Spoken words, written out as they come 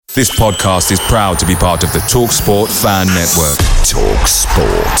This podcast is proud to be part of the TalkSport Fan Network.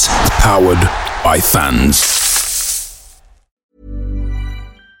 TalkSport. Powered by fans.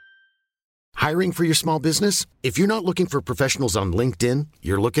 Hiring for your small business? If you're not looking for professionals on LinkedIn,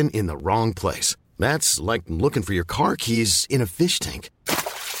 you're looking in the wrong place. That's like looking for your car keys in a fish tank.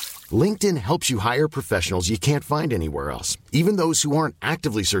 LinkedIn helps you hire professionals you can't find anywhere else, even those who aren't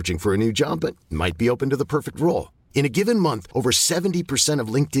actively searching for a new job but might be open to the perfect role. In a given month, over 70% of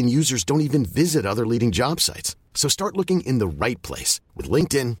LinkedIn users don't even visit other leading job sites. So start looking in the right place. With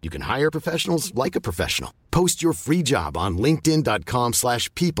LinkedIn, you can hire professionals like a professional. Post your free job on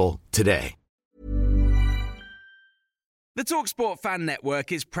linkedin.com/people today. The TalkSport Fan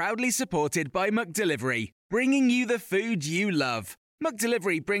Network is proudly supported by McDelivery, bringing you the food you love.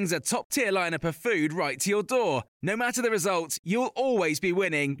 McDelivery brings a top-tier lineup of food right to your door. No matter the result, you'll always be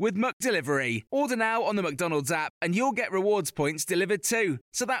winning with McDelivery. Order now on the McDonald's app and you'll get rewards points delivered too.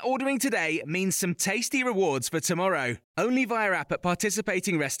 So that ordering today means some tasty rewards for tomorrow. Only via app at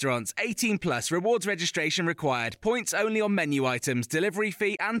participating restaurants. 18 plus. Rewards registration required. Points only on menu items. Delivery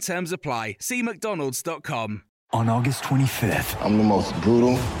fee and terms apply. See mcdonalds.com. On August 25th, I'm the most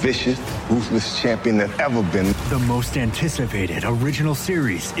brutal, vicious, ruthless champion that's ever been. The most anticipated original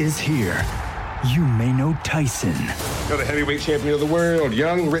series is here. You may know Tyson. You're the heavyweight champion of the world,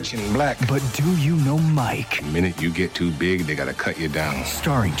 young, rich, and black. But do you know Mike? The minute you get too big, they gotta cut you down.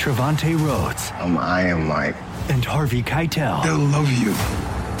 Starring Trevante Rhodes. I'm Iron Mike. And Harvey Keitel. They'll love you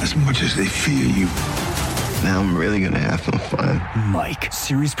as much as they fear you. Now I'm really gonna have some fun. Mike,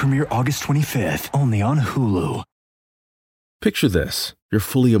 series premiere August 25th, only on Hulu. Picture this. You're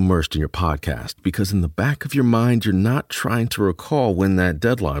fully immersed in your podcast because in the back of your mind, you're not trying to recall when that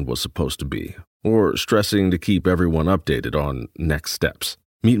deadline was supposed to be or stressing to keep everyone updated on next steps.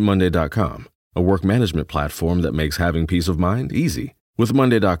 Meet Monday.com, a work management platform that makes having peace of mind easy. With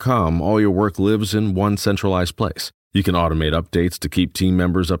Monday.com, all your work lives in one centralized place. You can automate updates to keep team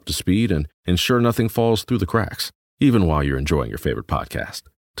members up to speed and ensure nothing falls through the cracks, even while you're enjoying your favorite podcast.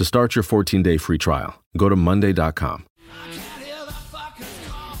 To start your 14-day free trial, go to Monday.com.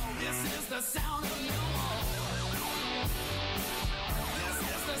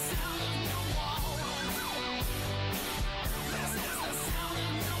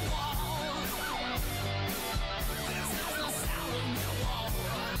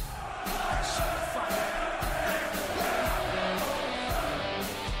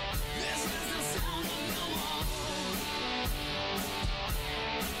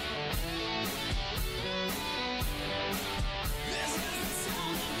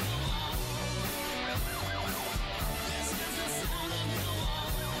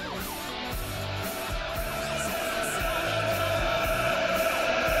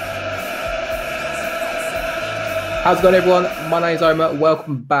 How's it going, everyone? My name's Omar.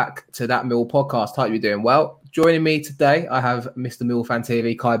 Welcome back to That Mill podcast. Hope you're doing well. Joining me today, I have Mr. Mill Fan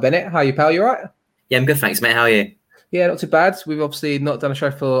TV, Kai Bennett. How are you, pal? You all right? Yeah, I'm good, thanks, mate. How are you? Yeah, not too bad. We've obviously not done a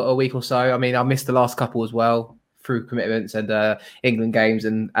show for a week or so. I mean, I missed the last couple as well through commitments and England games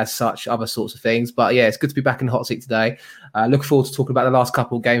and as such, other sorts of things. But yeah, it's good to be back in the hot seat today. Looking forward to talking about the last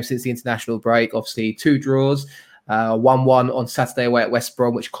couple of games since the international break. Obviously, 2 draws. 1-1 on Saturday away at West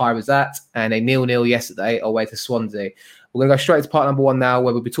Brom, which Kai was at, and a 0-0 yesterday away to Swansea. We're going to go straight to part number 1 now,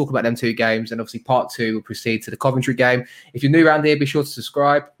 where we'll be talking about them 2 games, and obviously part 2 will proceed to the Coventry game. If you're new around here, be sure to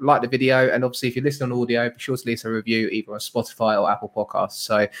subscribe, like the video, and obviously if you're listening on audio, be sure to leave us a review either on Spotify or Apple Podcasts.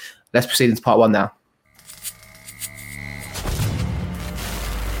 So let's proceed into part 1 now.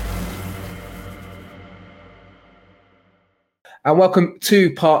 And welcome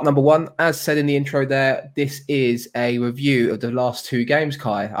to part number 1. As said in the intro there, this is a review of the last 2 games,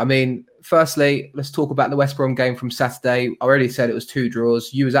 Kai. I mean, firstly, let's talk about the West Brom game from Saturday. I already said it was 2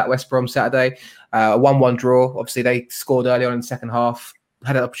 draws. You was at West Brom Saturday, a 1-1 draw. Obviously, they scored early on in the second half.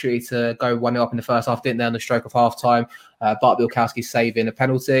 Had an opportunity to go 1-0 up in the first half, didn't they, on the stroke of half-time. Bart Bielkowski saving a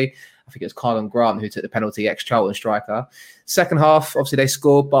penalty. I think it was Carlon Grant who took the penalty, ex-Charlton striker. Second half, obviously they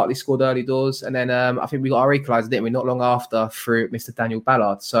scored. Bartley scored early doors. And then I think we got our equaliser, didn't we, not long after through Mr. Daniel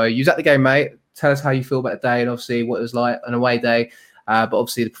Ballard. So you was at the game, mate. Tell us how you feel about the day and obviously what it was like, an away day, but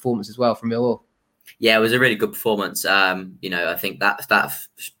obviously the performance as well from Millwall. Yeah, it was a really good performance. I think that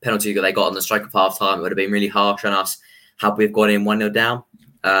penalty that they got on the stroke of half-time would have been really harsh on us had we gone in 1-0 down.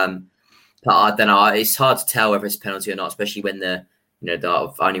 But I don't know. It's hard to tell whether it's a penalty or not, especially when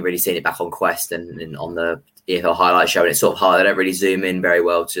I've only really seen it back on Quest and on the EFL highlight show, and it's sort of hard. They don't really zoom in very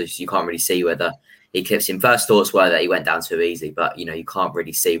well, so you can't really see whether he clips him. First thoughts were that he went down too easy, but you can't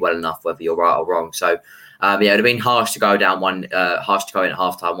really see well enough whether you're right or wrong. So it would have been harsh to go down harsh to go in at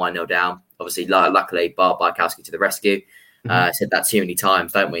halftime 1-0 down. Obviously, luckily, Bart Bielkowski to the rescue. Said that too many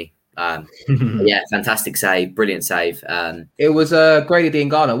times, don't we? Yeah, fantastic save, brilliant save. It was Grady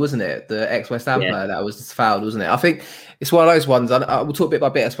Diangana, wasn't it? The ex-West Ham player that was fouled, wasn't it? I think it's one of those ones. We'll talk bit by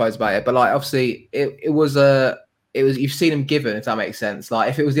bit, I suppose, about it. But like, obviously, it was you've seen him given, if that makes sense. Like,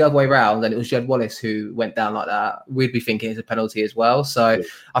 if it was the other way around and it was Jed Wallace who went down like that, we'd be thinking it's a penalty as well. So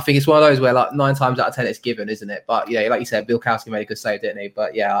I think it's one of those where like 9 times out of 10 it's given, isn't it? But yeah, like you said, Bill Kowski made a good save, didn't he?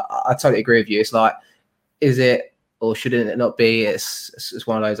 But yeah, I totally agree with you. It's like, is it or shouldn't it not be? It's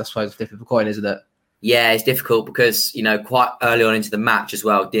one of those, I suppose, flip of a coin, isn't it? Yeah, it's difficult because, quite early on into the match as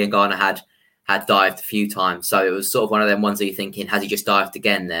well, Diangana had dived a few times. So it was sort of one of them ones that you're thinking, has he just dived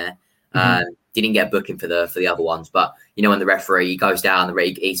again there? Didn't get a booking for the other ones. But, when the referee goes down,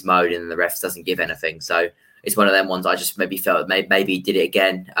 he's mode and the ref doesn't give anything. So it's one of them ones I just maybe felt maybe he did it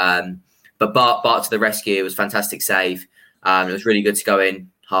again. But Bart to the rescue. It was a fantastic save. It was really good to go in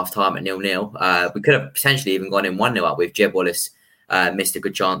half-time at 0-0. We could have potentially even gone in 1-0 up with Jed Wallace. Missed a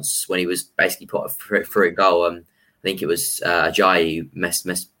good chance when he was basically put through a goal. I think it was Ajayi who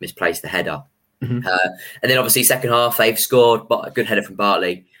misplaced the header. And then obviously second half, they've scored. But a good header from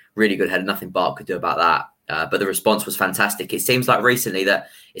Bartley. Really good header. Nothing Bart could do about that. But the response was fantastic. It seems like recently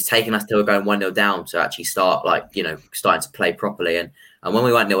that it's taken us till we're going 1-0 down to actually start starting to play properly. And when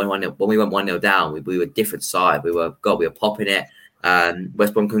we went 1-0 down, we were a different side. We were popping it.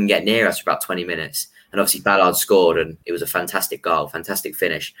 West Brom couldn't get near us for about 20 minutes. And obviously Ballard scored and it was a fantastic goal, fantastic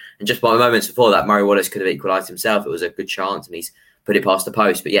finish. And just by moments before that, Murray Wallace could have equalised himself. It was a good chance and he's put it past the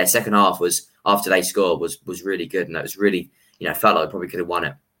post. But yeah, second half was, after they scored, was really good. And that was really, felt like we probably could have won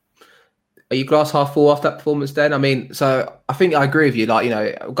it. Are you glass half full after that performance then? I mean, so I think I agree with you. Like,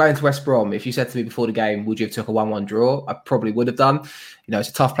 going to West Brom, if you said to me before the game, would you have took a 1-1 draw? I probably would have done. It's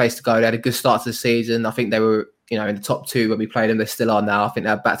a tough place to go. They had a good start to the season. I think they were, in the top 2 when we played them. They still are now. I think they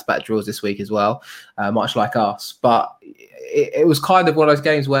have back-to-back draws this week as well, much like us. But it was kind of one of those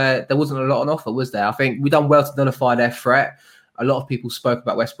games where there wasn't a lot on offer, was there? I think we done well to nullify their threat. A lot of people spoke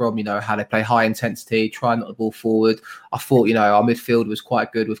about West Brom, how they play high intensity, try not to ball forward. I thought, our midfield was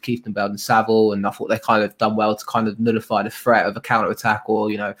quite good with Keith-Bell and Saville, and I thought they kind of done well to kind of nullify the threat of a counter-attack or,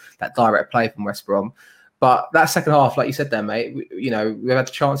 that direct play from West Brom. But that second half, like you said there, mate, we've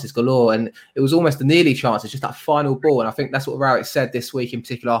had chances galore, and it was almost a nearly chance. It's just that final ball, and I think that's what Rowett said this week in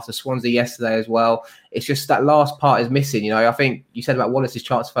particular after Swansea yesterday as well. It's just that last part is missing. I think you said about Wallace's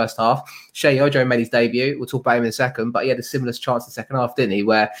chance first half. Sheyi Ojo made his debut. We'll talk about him in a second, but he had a similar chance in the second half, didn't he?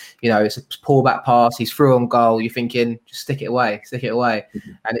 Where, it's a pull back pass, he's through on goal. You're thinking, just stick it away.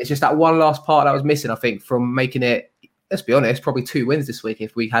 And it's just that one last part that was missing, I think, from making it, let's be honest, probably 2 wins this week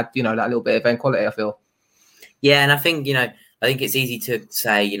if we had, that little bit of event quality, I feel. Yeah, and I think, it's easy to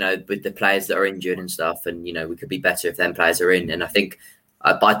say, with the players that are injured and stuff, and, we could be better if them players are in. And I think,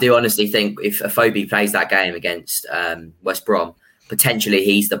 but I do honestly think if Afobe plays that game against West Brom, potentially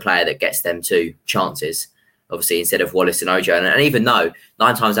he's the player that gets them 2 chances, obviously, instead of Wallace and Ojo. And even though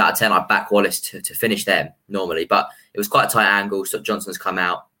 9 times out of 10, I back Wallace to finish them normally, but it was quite a tight angle. So Johnson's come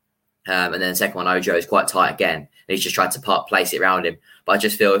out. And then the second one, Ojo, is quite tight again. And he's just tried to place it around him. But I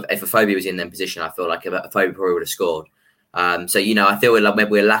just feel if Afobe was in their position, I feel like Afobe probably would have scored. So, I feel like maybe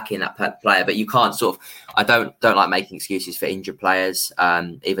we're lacking that player. But you can't I don't like making excuses for injured players.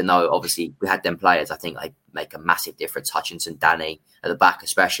 Even though, obviously, we had them players, I think they make a massive difference. Hutchinson, Danny, at the back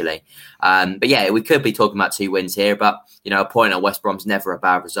especially. But yeah, we could be talking about 2 wins here. But, a point at West Brom's never a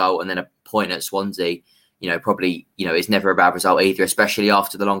bad result. And then a point at Swansea, probably, is never a bad result either, especially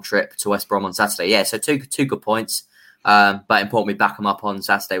after the long trip to West Brom on Saturday. Yeah, so two good points. But importantly, back them up on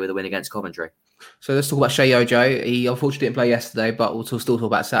Saturday with a win against Coventry. So let's talk about Sheyi Ojo. He unfortunately didn't play yesterday, but we'll still talk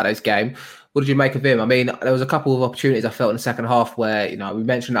about Saturday's game. What did you make of him? I mean, there was a couple of opportunities I felt in the second half where, we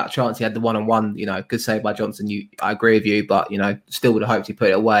mentioned that chance he had the one-on-one, good save by Johnson. I agree with you, but, still would have hoped he put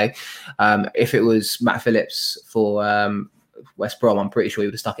it away. If it was Matt Phillips for West Brom, I'm pretty sure he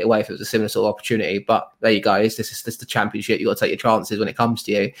would have stuck it away if it was a similar sort of opportunity. But there you go. This is the Championship. You've got to take your chances when it comes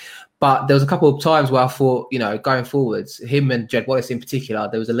to you. But there was a couple of times where I thought, going forwards, him and Jed Wallace in particular,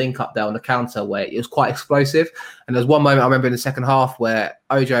 there was a link up there on the counter where it was quite explosive. And there was one moment I remember in the second half where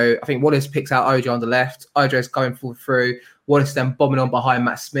Ojo, I think Wallace picks out Ojo on the left. Ojo's going through. Wallace then bombing on behind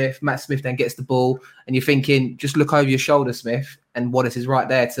Matt Smith. Matt Smith then gets the ball. And you're thinking, just look over your shoulder, Smith. And Wallace is right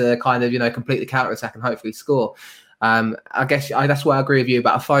there to kind of, complete the counter-attack and hopefully score. I guess that's why I agree with you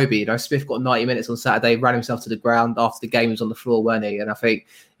about Afobe. Smith got 90 minutes on Saturday, ran himself to the ground after the game. He was on the floor, weren't he? And I think,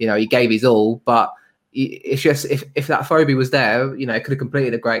 he gave his all. But it's just, if that Afobe was there, it could have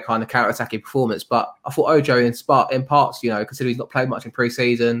completed a great kind of counter-attacking performance. But I thought Ojo in parts, considering he's not played much in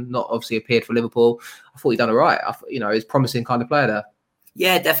pre-season, not obviously appeared for Liverpool, I thought he'd done all right. He's a promising kind of player there.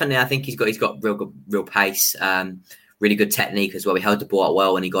 Yeah, definitely. I think he's got real pace. really good technique as well. He held the ball up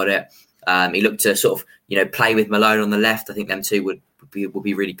well when he got it. He looked to sort of, play with Malone on the left. I think them two would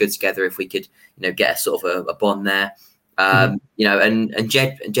be really good together if we could, get a sort of a bond there. And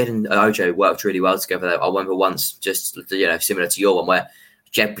Jed and Ojo worked really well together. I remember once, just similar to your one, where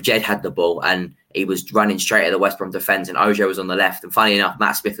Jed had the ball and he was running straight at the West Brom defence, and Ojo was on the left. And funny enough,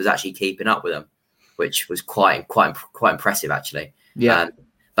 Matt Smith was actually keeping up with him, which was quite impressive actually. Yeah.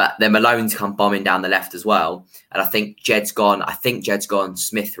 But then Malone's come bombing down the left as well, and I think Jed's gone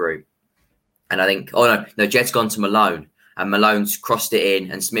Smith route, and I think Jed's gone to Malone, and Malone's crossed it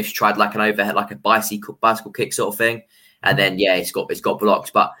in, and Smith's tried like an overhead, like a bicycle kick sort of thing. And then, it's got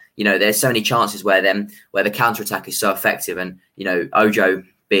blocked. But, there's so many chances where the counter-attack is so effective. And, Ojo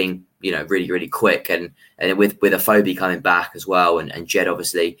being, really, really quick. And with Afobe coming back as well. And Jed,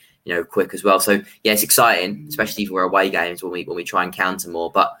 obviously, quick as well. So, it's exciting, especially for away games when we try and counter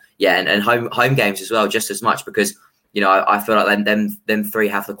more. But, and home games as well, just as much. Because, I feel like them three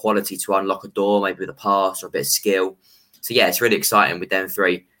have the quality to unlock a door, maybe with a pass or a bit of skill. So, it's really exciting with them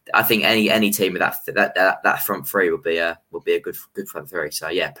three. I think any team with that front three would be a good front three. So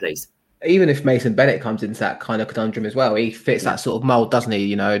pleased. Even if Mason Bennett comes into that kind of conundrum as well, he fits that sort of mold, doesn't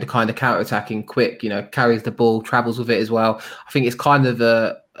he? The kind of counter-attacking, quick, carries the ball, travels with it as well. I think it's kind of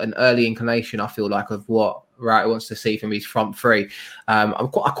an early inclination, I feel like, of what Wright wants to see from his front three. I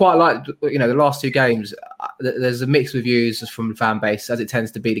quite like, the last two games. There's a mixed reviews from the fan base, as it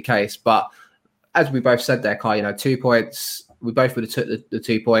tends to be the case. But as we both said there, Kai, 2 points. We both would have took the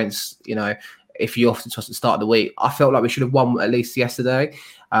 2 points, if you offered to us at the start of the week. I felt like we should have won at least yesterday.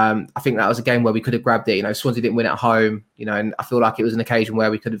 I think that was a game where we could have grabbed it. Swansea didn't win at home, and I feel like it was an occasion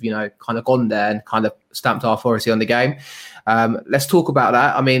where we could have, kind of gone there and kind of stamped our authority on the game. Let's talk about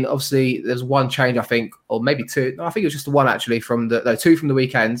that. I mean, obviously, there's one change, I think, or maybe two. No, I think it was just the one, actually, two from the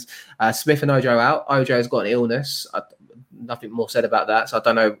weekends. Smith and Ojo out. Ojo has got an illness. Nothing more said about that. So I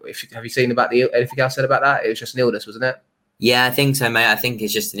don't know, have you seen about anything else said about that? It was just an illness, wasn't it? Yeah, I think so, mate. I think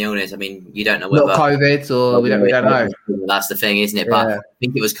it's just an illness. I mean, you don't know whether... Not COVID, or we don't know. That's the thing, isn't it? But I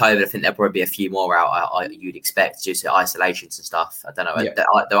think it was COVID. I think there'll probably be a few more out you'd expect due to isolations and stuff. I don't know. Yeah.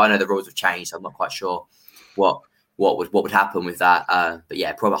 I know the rules have changed, so I'm not quite sure what would happen with that.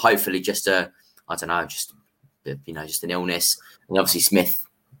 But probably hopefully just an illness. And obviously Smith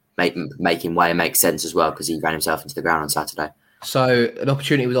making way makes sense as well because he ran himself into the ground on Saturday. So an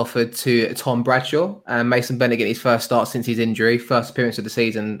opportunity was offered to Tom Bradshaw and Mason Bennett getting his first start since his injury, first appearance of the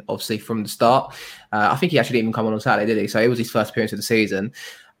season, obviously from the start. I think he actually didn't even come on Saturday, did he? So it was his first appearance of the season.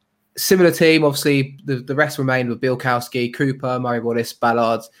 Similar team, obviously the rest remained with Bielkowski, Cooper, Murray Wallace,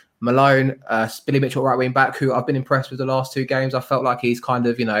 Ballard, Malone, Billy Mitchell right wing back, who I've been impressed with the last two games. I felt like he's kind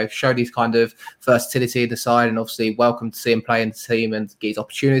of, showed his kind of versatility in the side, and obviously welcome to see him play in the team and get his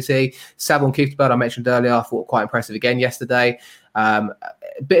opportunity. Savon Keefbird, I mentioned earlier, I thought quite impressive again yesterday. A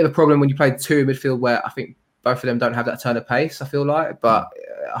bit of a problem when you play two in midfield where I think both of them don't have that turn of pace, I feel like, but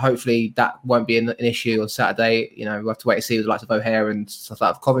hopefully that won't be an issue on Saturday. We'll have to wait and see with the likes of O'Hare and stuff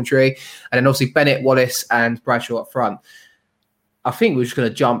like that, Coventry. And then obviously Bennett, Wallace and Bradshaw up front. I think we're just going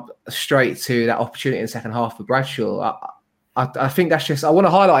to jump straight to that opportunity in the second half for Bradshaw. I think that's just, I want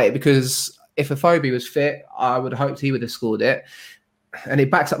to highlight it because if Afobe was fit, I would have hoped he would have scored it. And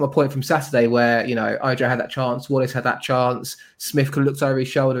it backs up my point from Saturday where, Ojo had that chance, Wallace had that chance, Smith could have looked over his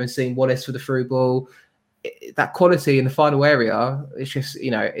shoulder and seen Wallace for the through ball. That quality in the final area, it's just,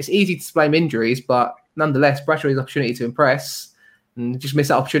 it's easy to blame injuries, but nonetheless, Bradshaw's opportunity to impress and just missed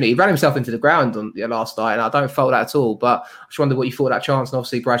that opportunity. He ran himself into the ground on the last night, and I don't felt that at all. But I just wonder what you thought of that chance, and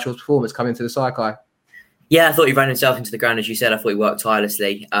obviously Bradshaw's performance coming to the side, Kai. Yeah, I thought he ran himself into the ground, as you said. I thought he worked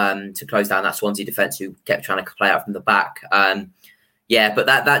tirelessly to close down that Swansea defence who kept trying to play out from the back. But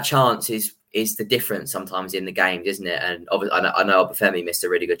that chance is the difference sometimes in the games, isn't it? And obviously, I know Obafemi missed a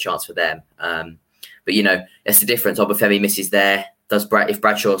really good chance for them. But that's the difference. Obafemi misses there. If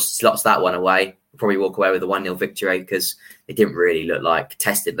Bradshaw slots that one away, we'll probably walk away with a 1-0 victory because they didn't really look like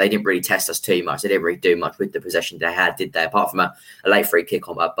tested. They didn't really test us too much. They didn't really do much with the possession they had, did they? Apart from a late free kick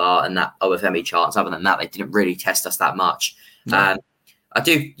on that bar and that Obafemi chance. Other than that, they didn't really test us that much. No. I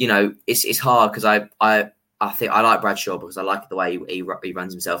do, it's hard because I think I like Bradshaw because I like the way he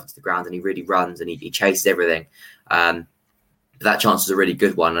runs himself into the ground and he really runs and he chases everything. But that chance is a really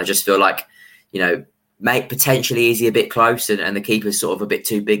good one. And I just feel like, potentially is he a bit close and the keeper's sort of a bit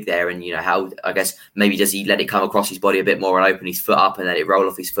too big there. And, how, I guess, maybe does he let it come across his body a bit more and open his foot up and let it roll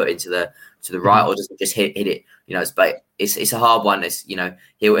off his foot into the right, or does he just hit it? It's a hard one. It's,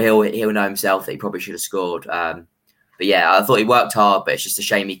 he'll know himself that he probably should have scored. But yeah, I thought he worked hard, but it's just a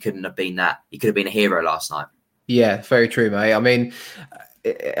shame he couldn't have been that. He could have been a hero last night. Yeah, very true, mate. I mean,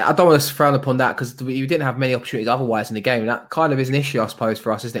 I don't want to frown upon that because we didn't have many opportunities otherwise in the game. And that kind of is an issue, I suppose,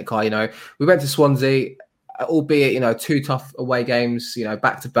 for us, isn't it, Kai? You know, we went to Swansea, albeit, you know, 2 tough away games, you know,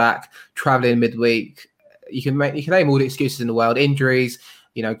 back to back, traveling midweek. You can name all the excuses in the world. Injuries,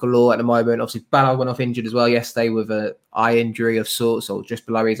 you know, galore at the moment. Obviously, Ballard went off injured as well yesterday with an eye injury of sorts, or just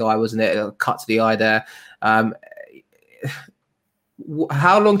below his eye, wasn't it? A cut to the eye there.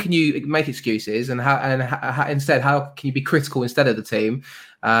 How long can you make excuses, and how instead, how can you be critical instead of the team?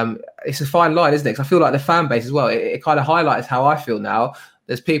 It's a fine line, isn't it? Because I feel like the fan base as well, it kind of highlights how I feel now.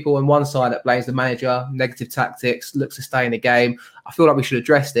 There's people on one side that blames the manager, negative tactics, looks to stay in the game. I feel like we should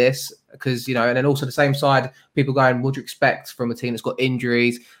address this because, you know, and then also the same side, people going, what do you expect from a team that's got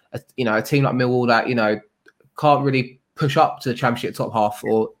injuries? You know, a team like Millwall that, you know, can't really push up to the Championship top half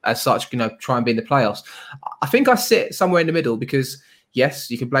or as such, you know, try and be in the playoffs. I think I sit somewhere in the middle because,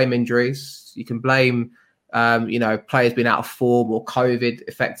 yes, you can blame injuries. You can blame, you know, players being out of form or COVID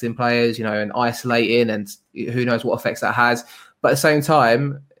affecting players, you know, and isolating, and who knows what effects that has. But at the same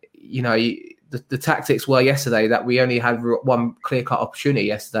time, you know, the tactics were yesterday that we only had one clear-cut opportunity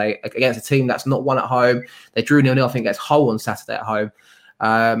yesterday against a team that's not won at home. They drew 0-0, I think, against Hull on Saturday at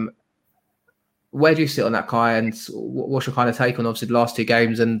home. Where do you sit on that, Kai? And what's your kind of take on, obviously, the last 2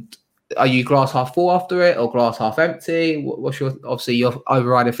 games? And are you glass half full after it or glass half empty? What's your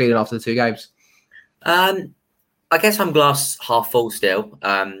overriding feeling after the 2 games? I guess I'm glass half full still,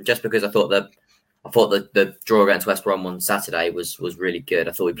 just because I thought the draw against West Brom on Saturday was really good.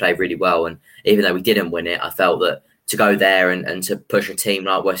 I thought we played really well, and even though we didn't win it, I felt that to go there and to push a team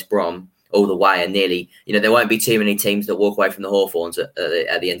like West Brom all the way, and nearly, you know, there won't be too many teams that walk away from the Hawthorns at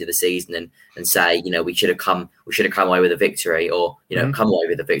the end of the season and say, you know, we should have come away with a victory, or, you know, come away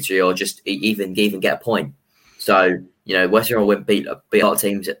with a victory, or just even get a point. So, you know, West Brom went beat our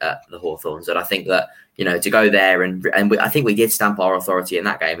teams at the Hawthorns, and I think that, you know, to go there and I think we did stamp our authority in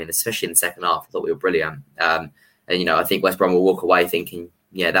that game, and especially in the second half, I thought we were brilliant. And, you know, I think West Brom will walk away thinking,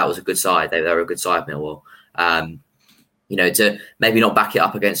 yeah, that was a good side. They were a good side, Millwall. You know, to maybe not back it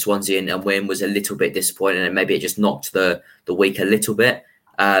up against Swansea and win was a little bit disappointing, and maybe it just knocked the week a little bit.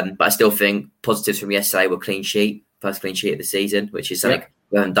 But I still think positives from yesterday were first clean sheet of the season, which is something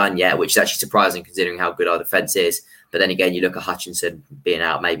we haven't done yet, which is actually surprising considering how good our defence is. But then again, you look at Hutchinson being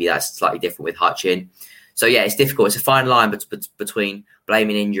out, maybe that's slightly different with Hutchin. So yeah, it's difficult. It's a fine line between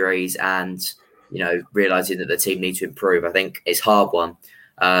blaming injuries and, you know, realising that the team need to improve. I think it's a hard one.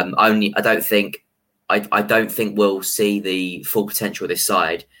 I don't think we'll see the full potential of this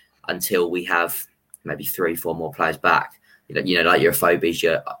side until we have maybe 3-4 more players back. You know, like your Phobes,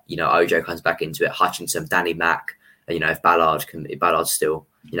 Ojo comes back into it, Hutchinson, Danny Mack. You know, if Ballard's still,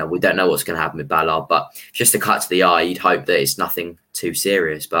 you know, we don't know what's going to happen with Ballard, but just to cut to the eye, you'd hope that it's nothing too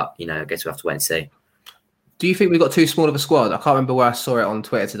serious. But, you know, I guess we'll have to wait and see. Do you think we've got too small of a squad? I can't remember where I saw it on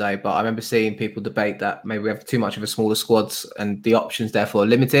Twitter today, but I remember seeing people debate that maybe we have too much of a smaller squad and the options therefore are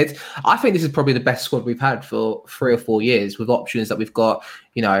limited. I think this is probably the best squad we've had for 3 or 4 years with options that we've got.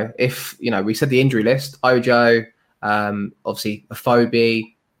 You know, if, you know, we said the injury list, Ojo, obviously a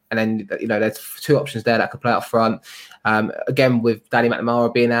Phobie, and then, you know, there's 2 options there that could play up front. Again, with Danny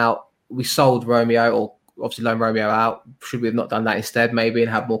McNamara being out, we sold Romeo, or obviously loan Romeo out. Should we have not done that instead, maybe,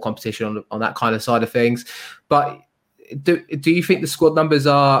 and have more competition on that kind of side of things? But do you think the squad numbers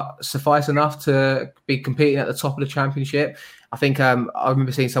are suffice enough to be competing at the top of the Championship? I think I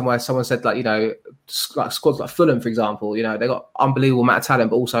remember seeing somewhere someone said, like, you know, like squads like Fulham, for example, you know, they got unbelievable amount of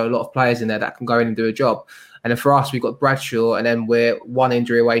talent, but also a lot of players in there that can go in and do a job. And then for us, we've got Bradshaw, and then we're 1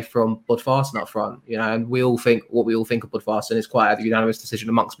 injury away from Budvarsson up front, you know, and we all think what we all think of Budvarsson is quite a unanimous decision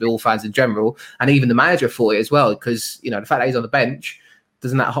amongst Millwall fans in general. And even the manager thought it as well, because, you know, the fact that he's on the bench,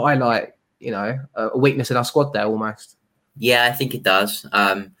 doesn't that highlight, you know, a weakness in our squad there almost? Yeah, I think it does.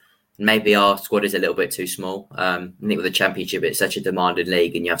 Maybe our squad is a little bit too small. I think with the Championship, it's such a demanding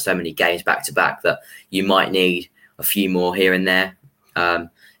league, and you have so many games back to back that you might need a few more here and there.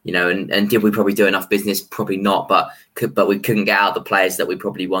 You know, and did we probably do enough business? Probably not, but we couldn't get out the players that we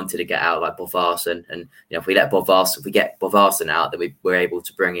probably wanted to get out, like Budvarsson. And, you know, if we get Budvarsson out, then we're able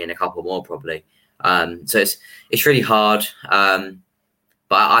to bring in a couple more probably. So it's really hard. But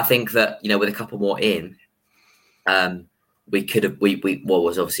I think that, you know, with a couple more in, we could have, what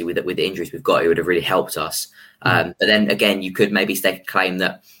was obviously with the injuries we've got, it would have really helped us. But then again, you could maybe stake a claim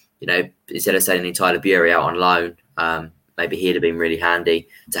that, you know, instead of sending Tyler Bury out on loan, maybe he'd have been really handy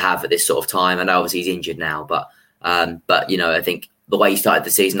to have at this sort of time. And obviously he's injured now, but you know, I think the way he started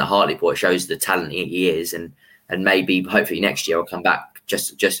the season at Hartlepool shows the talent he is, and maybe hopefully next year he'll come back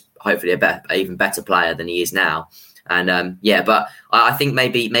just hopefully even better player than he is now. And but I think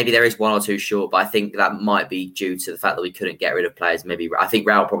maybe there is one or two short, but I think that might be due to the fact that we couldn't get rid of players. Maybe I think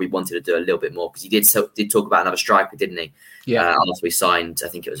Raul probably wanted to do a little bit more because he did talk about another striker, didn't he? Yeah. After we signed, I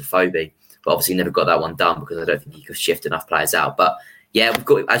think it was a Afobe, but obviously never got that one done because I don't think he could shift enough players out. But yeah, we've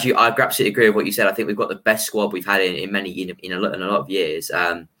got, I absolutely agree with what you said. I think we've got the best squad we've had in a lot of years.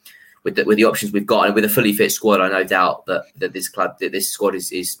 With the options we've got and with a fully fit squad, I no doubt that this squad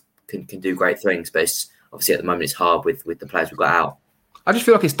can do great things. But it's, obviously, at the moment, it's hard with the players we've got out. I just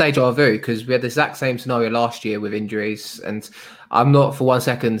feel like it's deja vu because we had the exact same scenario last year with injuries, and I'm not for 1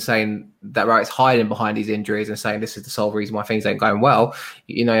 second saying that Wright's hiding behind these injuries and saying this is the sole reason why things ain't going well.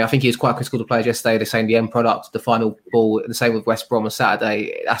 You know, I think he was quite critical to players yesterday. They're saying the end product, the final ball, the same with West Brom on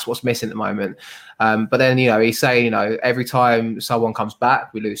Saturday. That's what's missing at the moment. But then, you know, he's saying, you know, every time someone comes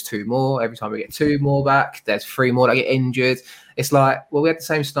back, we lose 2 more. Every time we get 2 more back, there's 3 more that get injured. It's like, well, we had the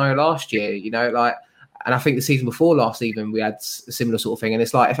same scenario last year, you know, like. And I think the season before last, even, we had a similar sort of thing. And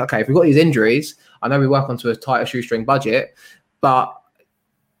it's like, if we've got these injuries, I know we work onto a tighter shoestring budget, but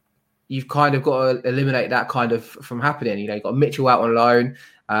you've kind of got to eliminate that kind of from happening. You know, you've got Mitchell out on loan.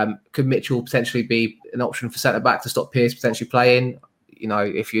 Could Mitchell potentially be an option for centre-back to stop Pearce potentially playing? You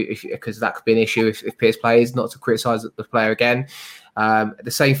know, because that could be an issue if Pearce plays, not to criticise the player again. The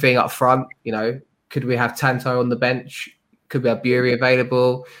same thing up front, you know, could we have Tanto on the bench? Could we have Bury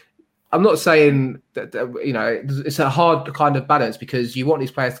available? I'm not saying that, you know, it's a hard kind of balance because you want these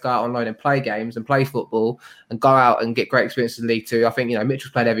players to go out on loan and play games and play football and go out and get great experience in League Two. I think, you know,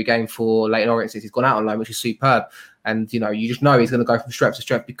 Mitchell's played every game for Leyton Orient since he's gone out on loan, which is superb. And, you know, you just know he's going to go from strength to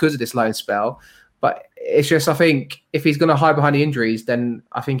strength because of this loan spell. But it's just, I think, if he's going to hide behind the injuries, then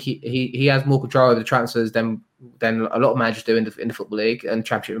I think he has more control over the transfers than a lot of managers do in the Football League and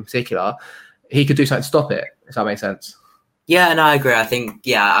Championship in particular. He could do something to stop it, if that makes sense. Yeah, no, I agree. I think,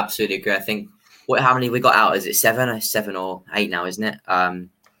 I absolutely agree. I think, how many we got out? Is it 7? 7 or 8 now, isn't it?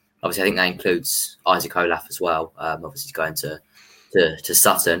 Obviously, I think that includes Isaac Olaf as well. Obviously, he's going to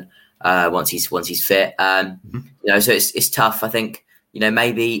Sutton once he's fit. You know, so it's tough. I think, you know,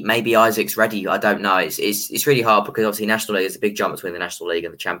 maybe Isaac's ready. I don't know. It's really hard because obviously National League is a big jump between the National League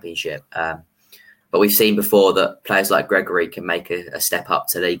and the Championship. But we've seen before that players like Gregory can make a step up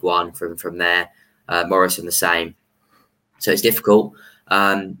to League One from there. Morrison the same. So it's difficult,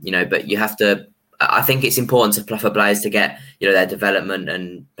 you know, but you have to, I think it's important for players to get, you know, their development,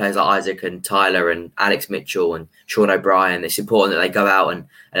 and players like Isaac and Tyler and Alex Mitchell and Sean O'Brien. It's important that they go out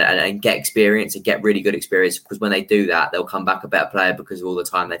and get experience and get really good experience, because when they do that, they'll come back a better player because of all the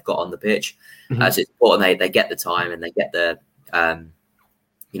time they've got on the pitch. So it's important they get the time and they get the,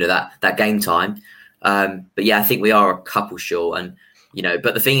 you know, that game time. But yeah, I think we are a couple short, and, you know,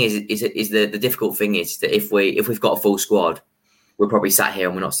 but the thing is the difficult thing is that if we've got a full squad, we're probably sat here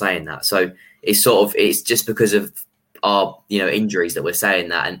and we're not saying that. So it's just because of our, you know, injuries that we're saying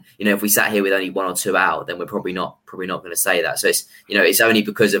that. And, you know, if we sat here with only 1 or 2 out, then we're probably not going to say that. So it's, you know, it's only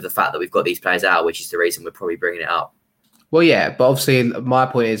because of the fact that we've got these players out, which is the reason we're probably bringing it up. Well, yeah, but obviously my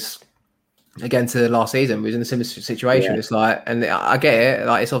point is, again, to last season, we was in a similar situation. Yeah. It's like, and I get it,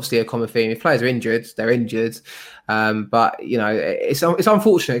 like, it's obviously a common theme. If players are injured, they're injured. But, you know, it's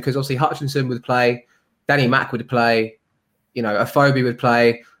unfortunate because obviously Hutchinson would play, Danny Mack would play, you know, Afobe would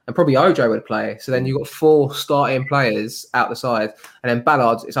play, and probably Ojo would play. So then you've got 4 starting players out the side. And then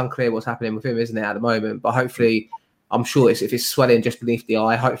Ballard, it's unclear what's happening with him, isn't it, at the moment? But hopefully, I'm sure if it's swelling just beneath the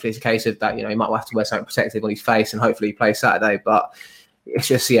eye, hopefully it's a case of that, you know, he might have to wear something protective on his face, and hopefully he plays Saturday. But it's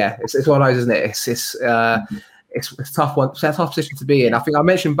just, yeah, it's one of those, isn't it? It's a tough one. It's a tough position to be in. I think I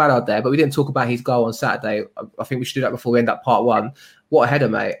mentioned Ballard there, but we didn't talk about his goal on Saturday. I think we should do that before we end up part 1. What a header,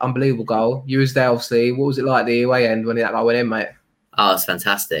 mate. Unbelievable goal. You was there, obviously. What was it like the away end when that guy went in, mate? Oh, it's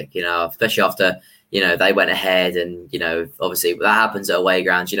fantastic. You know, especially after, you know, they went ahead, and, you know, obviously that happens at away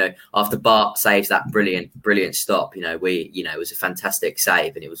grounds. You know, after Bart saves that brilliant stop, you know, it was a fantastic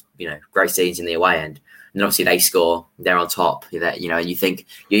save, and it was, you know, great scenes in the away end. And then obviously they score, they're on top, you know, and you think,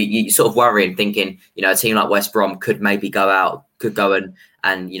 you sort of worry and thinking, you know, a team like West Brom could maybe go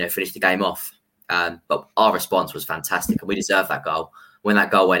and, you know, finish the game off. But our response was fantastic, and we deserved that goal. When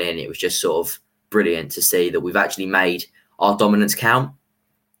that goal went in, it was just sort of brilliant to see that we've actually made our dominance count,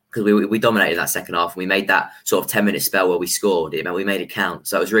 because we dominated that second half, and we made that sort of 10-minute spell where we scored. We made it count.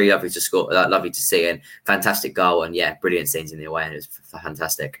 So it was really lovely to score, lovely to see, and fantastic goal, and yeah, brilliant scenes in the away, and it was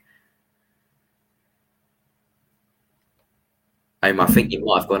fantastic. I think you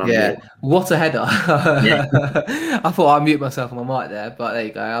might have gone on mute. What a header. I thought I'd mute myself on my mic there, but there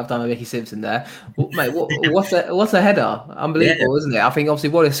you go. I've done a Mickey Simpson there. Mate, what's a header? Unbelievable, isn't it? I think obviously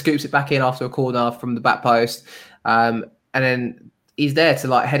Wallace scoops it back in after a corner from the back post. And then he's there to,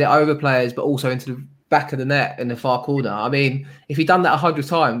 like, head it over players, but also into back of the net in the far corner. I mean, if he'd done that 100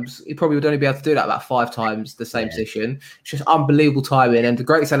 times, he probably would only be able to do that about 5 times the same position. It's just unbelievable timing and the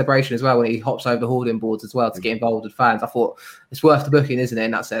great celebration as well when he hops over the hoarding boards as well to get involved with fans. I thought it's worth the booking, isn't it,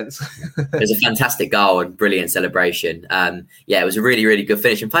 in that sense? It was a fantastic goal and brilliant celebration. It was a really, really good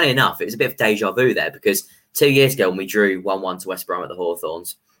finish. And funny enough, it was a bit of deja vu there because 2 years ago when we drew 1-1 to West Brom at the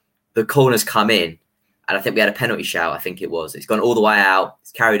Hawthorns, the corner's come in and I think we had a penalty shout, I think it was. It's gone all the way out.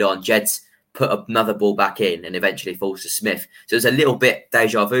 It's carried on. Jed's put another ball back in and eventually falls to Smith. So there's a little bit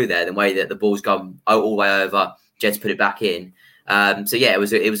deja vu there, the way that the ball's gone all the way over. Jed's put it back in. It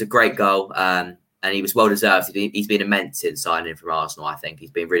was a great goal. And he was well deserved. He's been immense in signing from Arsenal, I think.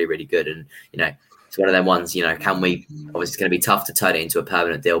 He's been really, really good. And, it's one of them ones, can we, obviously it's going to be tough to turn it into a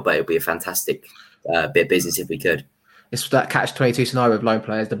permanent deal, but it'll be a fantastic bit of business if we could. It's that catch-22 scenario with loan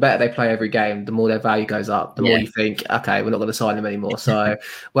players. The better they play every game, the more their value goes up. The more you think, okay, we're not going to sign them anymore. So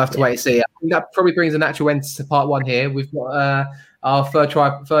we'll have to wait and see. I think that probably brings a natural end to part 1 here. We've got our third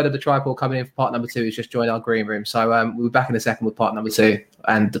of the tripod coming in for part number 2. He's just joined our green room. So we'll be back in a second with part number 2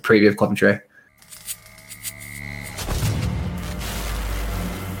 and the preview of Coventry.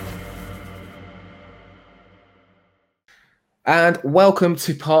 And welcome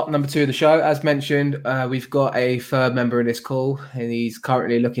to part number 2 of the show. As mentioned, we've got a third member in this call, and he's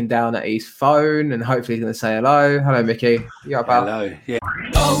currently looking down at his phone, and hopefully he's going to say hello. Hello, Mickey. You up, pal? Hello. Yeah.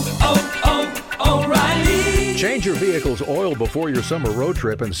 O'Reilly. Change your vehicle's oil before your summer road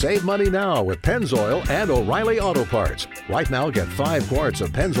trip and save money now with Pennzoil and O'Reilly Auto Parts. Right now, get 5 quarts of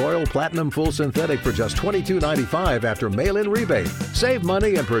Pennzoil Platinum Full Synthetic for just $22.95 after mail-in rebate. Save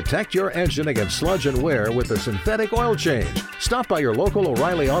money and protect your engine against sludge and wear with the synthetic oil change. Stop by your local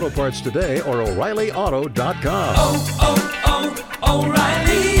O'Reilly Auto Parts today or O'ReillyAuto.com.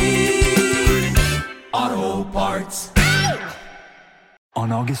 O'Reilly Auto Parts. On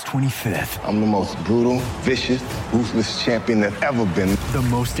August 25th, I'm the most brutal, vicious, ruthless champion there's ever been. The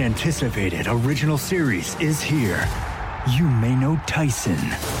most anticipated original series is here. You may know Tyson.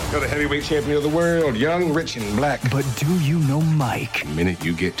 You're the heavyweight champion of the world, young, rich, and black. But do you know Mike? The minute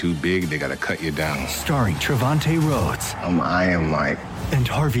you get too big, they gotta cut you down. Starring Trevante Rhodes. I am Mike. And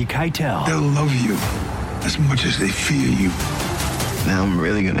Harvey Keitel. They'll love you as much as they fear you. Now I'm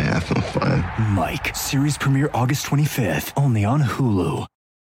really gonna have some fun. Mike, series premiere August 25th, only on Hulu.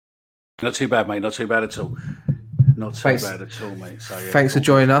 Not too bad, mate. Not too bad at all. Not too bad at all, mate. So, thanks for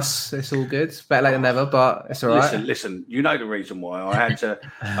joining us. It's all good. Better late than never, but it's all right. Listen. You know the reason why I had to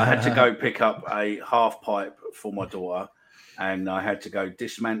go pick up a half pipe for my daughter, and I had to go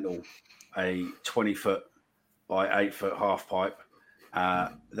dismantle a 20-foot by 8-foot half pipe,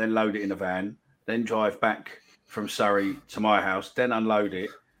 then load it in a van, then drive back from Surrey to my house, then unload it,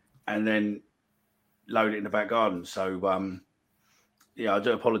 and then load it in the back garden. So, I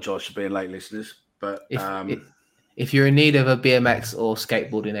do apologise for being late, listeners. But if you're in need of a BMX or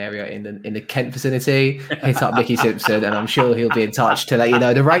skateboarding area in the Kent vicinity, hit up Mickey Simpson, and I'm sure he'll be in touch to let you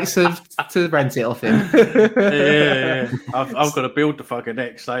know the rates to rent it off him. Yeah. I've got to build the fucking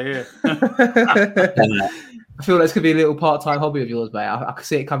next, so yeah. I feel this could be a little part-time hobby of yours, mate. I can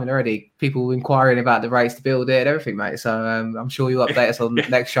see it coming already. People inquiring about the rates to build it and everything, mate. So I'm sure you'll update us on the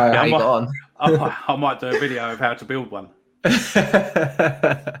next show how you got on. I might do a video of how to build one.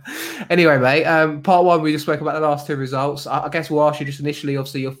 Anyway, mate, part 1, we just spoke about the last 2 results. I guess we'll ask you just initially,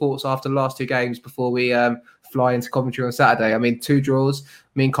 obviously, your thoughts after the last 2 games before we fly into Coventry on Saturday. I mean, 2 draws.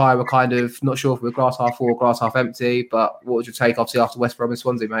 Me and Kai were kind of not sure if we were glass half full or glass half empty, but what was your take, obviously, after West Brom and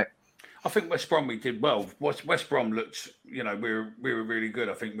Swansea, mate? I think West Brom, we did well. West Brom looked, we were really good.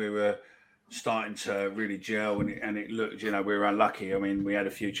 I think we were starting to really gel, and it looked, we were unlucky. I mean, we had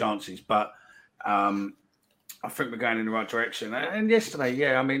a few chances, but I think we're going in the right direction. And yesterday,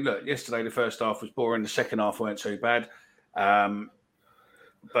 yesterday the first half was boring. The second half weren't too bad,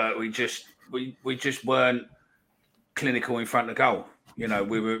 but we just weren't clinical in front of goal. We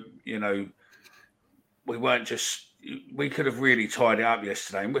weren't just. We could have really tied it up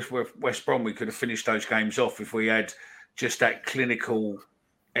yesterday. And with West Brom, we could have finished those games off if we had just that clinical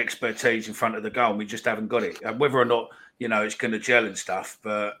expertise in front of the goal. And we just haven't got it. Whether or not, it's going to gel and stuff.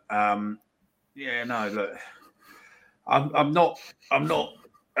 But, look, I'm not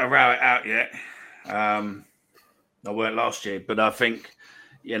out yet. I weren't last year. But I think,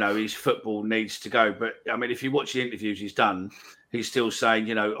 his football needs to go. But, I mean, if you watch the interviews he's done, he's still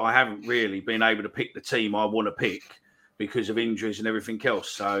saying, I haven't really been able to pick the team I want to pick because of injuries and everything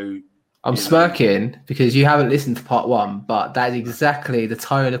else. So I'm smirking because you haven't listened to part 1, but that is exactly the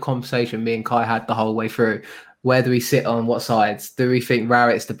tone of conversation me and Kai had the whole way through. Where do we sit on what sides? Do we think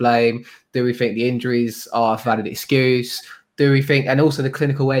Rowett to blame? Do we think the injuries are a valid excuse? do we think, and also the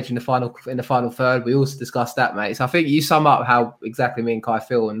clinical edge in the final third, we also discussed that, mate. So I think you sum up how exactly me and Kai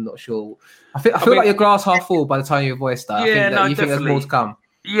feel. I'm not sure. I feel like you're glass half full by the time your voice starts. Yeah, you think there's more to come.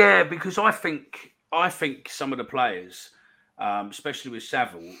 Yeah, because I think some of the players, especially with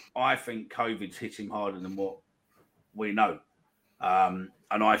Saville, I think COVID's hit him harder than what we know. And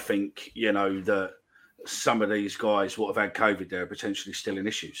I think, that some of these guys what have had COVID, they're potentially still in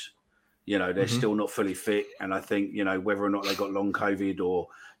issues. They're still not fully fit. And I think, whether or not they got long COVID or,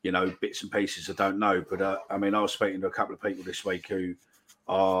 bits and pieces, I don't know. But I was speaking to a couple of people this week who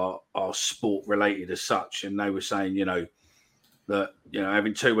are sport related as such. And they were saying, that,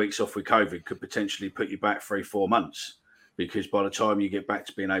 having 2 weeks off with COVID could potentially put you back 3-4 months. Because by the time you get back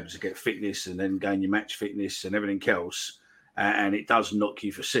to being able to get fitness and then gain your match fitness and everything else, and it does knock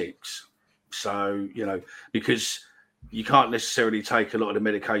you for 6. So, because you can't necessarily take a lot of the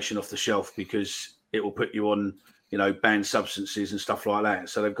medication off the shelf because it will put you on, banned substances and stuff like that.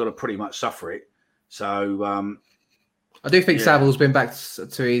 So they've got to pretty much suffer it. So I do think Saville's been back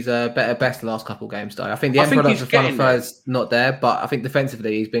to his better best the last couple of games, though. I think the end product of the final third is not there, but I think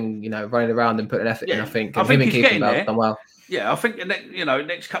defensively he's been, running around and putting effort in. I think him and keeping have done well. Yeah, I think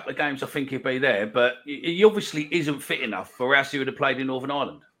next couple of games I think he'll be there, but he obviously isn't fit enough, or else he would have played in Northern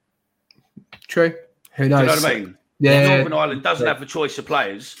Ireland. True. Who knows? Do you know what I mean? Yeah. Northern Ireland doesn't have a choice of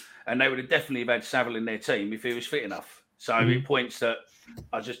players, and they would have definitely have had Saville in their team if he was fit enough. So it points that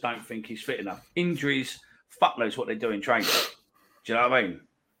I just don't think he's fit enough. Injuries, fuck knows what they do in training. Do you know what I mean?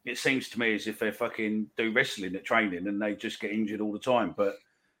 It seems to me as if they fucking do wrestling at training and they just get injured all the time. But,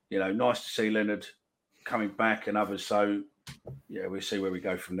 nice to see Leonard coming back and others. So, yeah, we'll see where we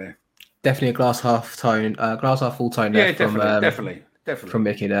go from there. Definitely a glass half full tone there. Yeah, definitely. From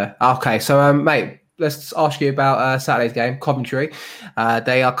Mickey there. Okay, so, mate, let's ask you about Saturday's game, Coventry.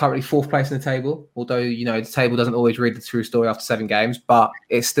 They are currently 4th place in the table, although, the table doesn't always read the true story after 7 games, but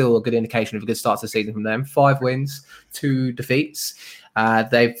it's still a good indication of a good start to the season from them. 5 wins, 2 defeats.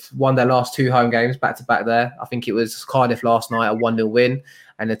 They've won their last 2 home games back-to-back there. I think it was Cardiff last night, a 1-0 win,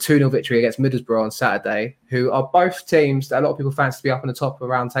 and a 2-0 victory against Middlesbrough on Saturday, who are both teams that a lot of people fancy to be up on the top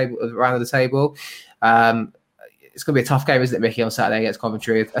around the table. It's going to be a tough game, isn't it, Mickey, on Saturday against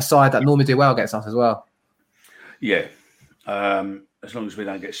Coventry? A side that normally do well against us as well. Yeah. As long as we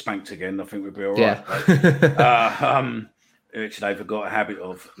don't get spanked again, I think we'll be all right. Yeah. Which they've got a habit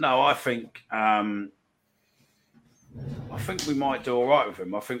of. No, I think we might do all right with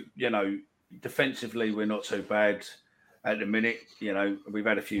them. I think, defensively we're not too bad at the minute. We've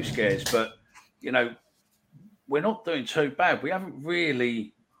had a few scares, but, we're not doing too bad. We haven't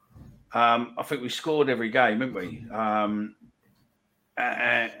really... I think we scored every game, haven't we? I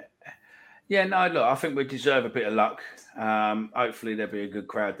think we deserve a bit of luck. Hopefully there'll be a good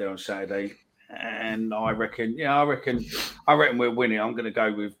crowd there on Saturday. And I reckon we'll win it. I'm going to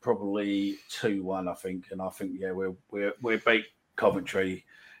go with probably 2-1, I think. And I think, we'll beat Coventry,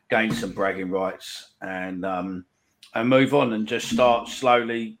 gain some bragging rights and move on and just start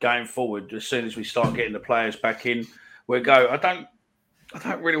slowly going forward. As soon as we start getting the players back in, we'll go. I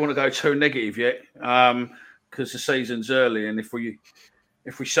don't really want to go too negative yet because the season's early, and if we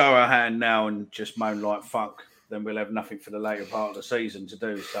show our hand now and just moan like fuck, then we'll have nothing for the later part of the season to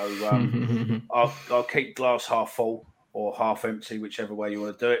do. So I'll keep glass half full or half empty, whichever way you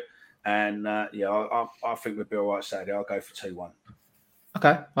want to do it. And I think we'll be all right Saturday. I'll go for 2-1.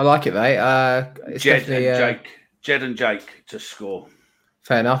 Okay, I like it, mate. Jed and Jake to score.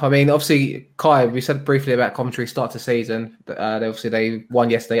 Fair enough. I mean, obviously, Kai, we said briefly about Coventry start to season. They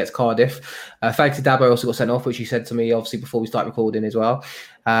won yesterday against Cardiff. Faghty Dabo also got sent off, which he said to me, obviously, before we start recording as well.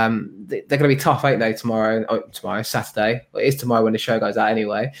 They're going to be tough, ain't they, tomorrow, Saturday. Well, it is tomorrow when the show goes out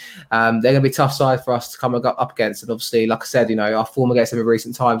anyway. They're going to be a tough side for us to come up against. And obviously, like I said, our form against them in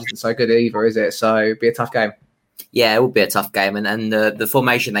recent times isn't so good either, is it? So it'll be a tough game. Yeah, it will be a tough game. And the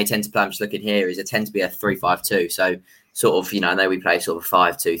formation they tend to play, I'm just looking here, is it tends to be a 3-5-2. So sort of, I know we play sort of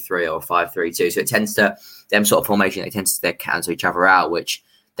 5-2-3 or 5-3-2. So it tends to, them sort of formation, they tend to cancel each other out, which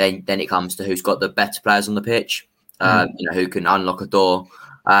then it comes to who's got the better players on the pitch, who can unlock a door.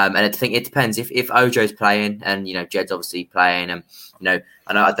 And I think it depends if Ojo's playing and, Jed's obviously playing and,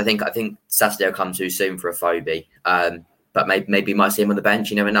 I think Saturday will come too soon for a Phobie. But maybe you might see him on the bench,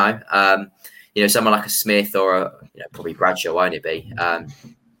 you never know. Someone like a Smith or probably Bradshaw, won't it be?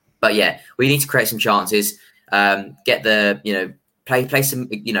 But yeah, we need to create some chances. Get the play some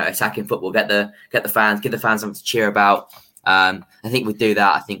attacking football. Get the fans, give the fans something to cheer about. I think we'll do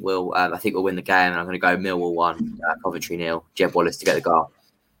that. I think we'll win the game. And I'm going to go Millwall 1, Coventry 0. Jeb Wallace to get the goal.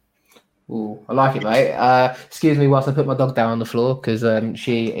 Ooh, I like it, mate. Excuse me whilst I put my dog down on the floor because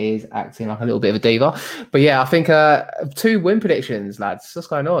she is acting like a little bit of a diva. But yeah, I think 2 win predictions, lads. What's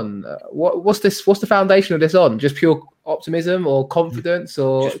going on? What's this? What's the foundation of this on? Just pure optimism or confidence?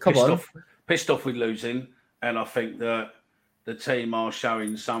 Or Just come on, pissed off with losing, and I think that the team are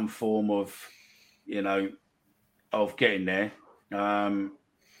showing some form of, of getting there. And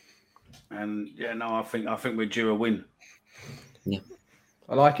yeah, no, I think we're due a win. Yeah.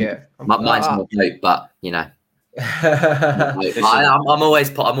 I like it. Mine's more hope, but I'm always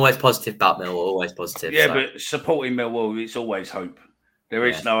positive about Millwall. Always positive. Yeah, but supporting Millwall, it's always hope. There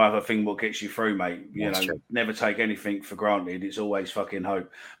is no other thing what gets you through, mate. Never take anything for granted. It's always fucking hope.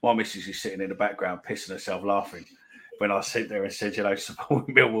 My missus is sitting in the background, pissing herself laughing when I sit there and said,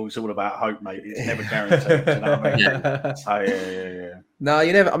 supporting Millwall is all about hope, mate. It's never guaranteed. You know what I mean? Yeah. So yeah. No,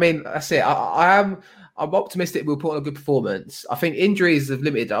 you never. I mean, that's it. I'm optimistic we'll put on a good performance. I think injuries have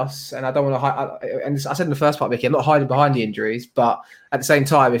limited us, and I don't want to hide. And I said in the first part, Mickey, I'm not hiding behind the injuries, but at the same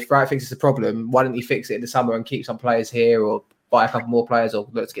time, if Bright thinks it's a problem, why don't he fix it in the summer and keep some players here, or buy a couple more players, or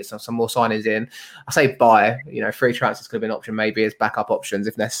look to get some more signings in? I say buy. Free transfers could have been an option, maybe as backup options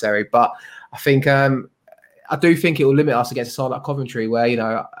if necessary. But I think I do think it will limit us against a side like Coventry, where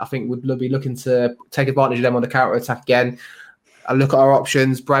I think we'll be looking to take advantage of them on the counter attack again. I look at our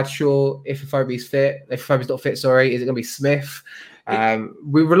options. Bradshaw, if Fobi's fit. If Fobi's not fit, is it going to be Smith?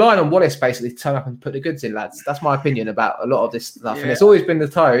 We're relying on Wallace basically to turn up and put the goods in, lads. That's my opinion about a lot of this stuff. Yeah. And it's always been the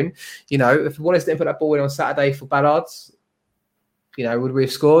tone. If Wallace didn't put that ball in on Saturday for Ballards, would we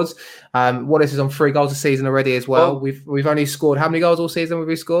have scored? Wallace is on 3 goals a season already as well. We've only scored, how many goals all season have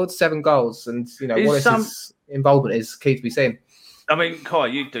we scored? 7 goals. And, Wallace's involvement is key to be seen. I mean, Kai,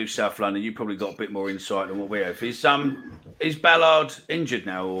 you do South London. You probably got a bit more insight than what we have. Is Ballard injured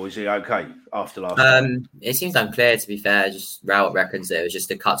now, or is he okay after last night? It seems unclear, to be fair. Just Rowett reckons that it was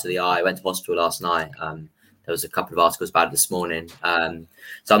just a cut to the eye. Went to hospital last night. There was a couple of articles about it this morning.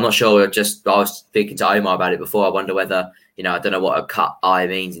 So I'm not sure. I was speaking to Omar about it before. I wonder whether, I don't know what a cut eye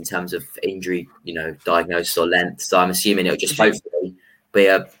means in terms of injury, diagnosis or length. So I'm assuming it'll just hopefully be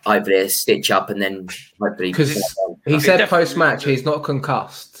hopefully a stitch up, and then hopefully. Because he said post match he's not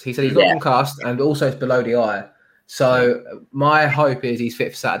concussed. He said he's not concussed, and also it's below the eye. So my hope is he's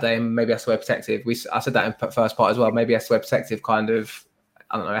fit for Saturday, and maybe has to wear protective. I said that in the first part as well. Maybe he has to wear protective, kind of,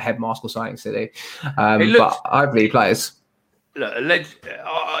 I don't know, a head mask or something silly. But hopefully he plays. Look,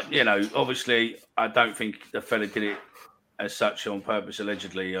 obviously, I don't think the fella did it as such on purpose.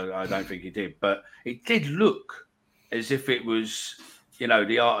 Allegedly, I don't think he did, but it did look as if it was,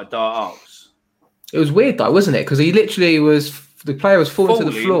 the art of dark arts. It was weird though, wasn't it? Because he literally the player was falling to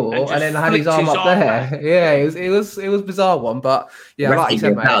the floor and then had his arm up there. Back. Yeah, it was a bizarre one, but yeah, like you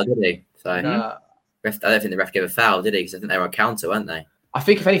said, mate. Foul, did he? So I don't think the ref gave a foul, did he? Because I think they were on counter, weren't they? I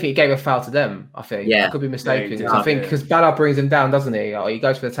think if anything, he gave a foul to them. I think I could be mistaken. Yeah, I think because Ballard brings him down, doesn't he? He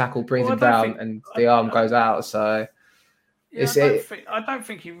goes for the tackle, brings him down, and the arm goes out. So I don't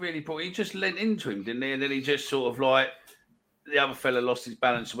think he really he just leant into him, didn't he? And then he just sort of like the other fella lost his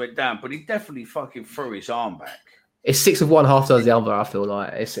balance and went down, but he definitely fucking threw his arm back. It's 6 of one, half does the other. I feel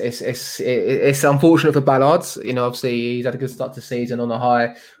like it's unfortunate for Ballards. Obviously he's had a good start to the season on a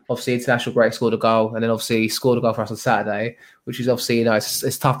high. Obviously, international break, scored a goal, and then obviously he scored a goal for us on Saturday, which is obviously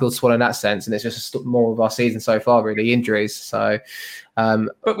it's tough to swallow in that sense, and it's just more of our season so far, really injuries. So,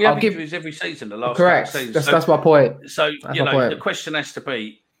 but we have injuries every season. The last correct. That's my point. So the question has to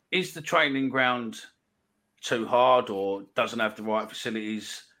be: is the training ground too hard, or doesn't have the right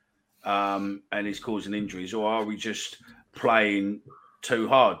facilities? And is causing injuries, or are we just playing too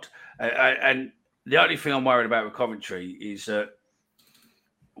hard? And the only thing I'm worried about with Coventry is that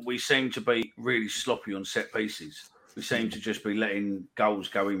we seem to be really sloppy on set pieces. We seem to just be letting goals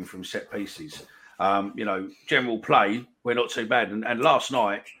go in from set pieces. General play, we're not too bad. And last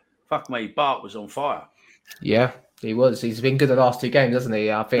night, fuck me, Bart was on fire. Yeah. He was. He's been good the last 2 games, hasn't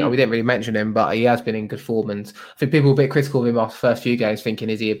he? I think we didn't really mention him, but he has been in good form. And I think people were a bit critical of him after the first few games, thinking,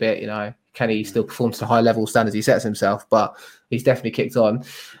 is he a bit, can he still perform to the high level standards he sets himself? But he's definitely kicked on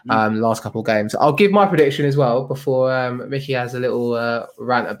the last couple of games. I'll give my prediction as well before Mickey has a little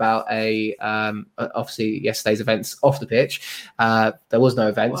rant about obviously yesterday's events off the pitch. There was no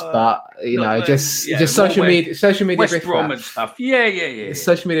events, but just social media riffraff and stuff. Yeah.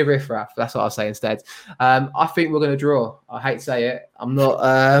 Social media riffraff. That's what I'll say instead. I think we're going to draw. I hate to say it. I'm not.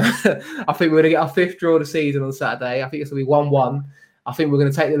 I think we're going to get our 5th draw of the season on Saturday. I think it's going to be 1-1. I think we're going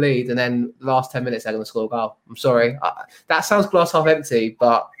to take the lead, and then last 10 minutes they're going to score a goal. I'm sorry. That sounds glass half empty,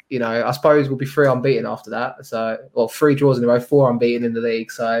 but, I suppose we'll be 3 unbeaten after that. So, 3 draws in a row, 4 unbeaten in the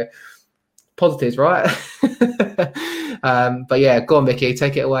league. So, positives, right? But yeah, go on, Mickey,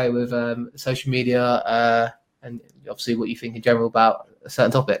 take it away with social media and obviously what you think in general about a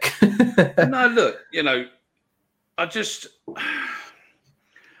certain topic. No, look,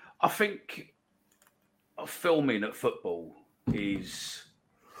 I think filming at football is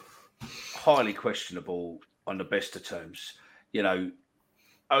highly questionable on the best of terms.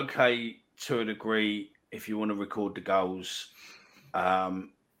 Okay, to a degree, if you want to record the goals,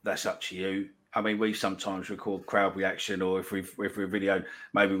 that's up to you. I mean, we sometimes record crowd reaction, or if we're video,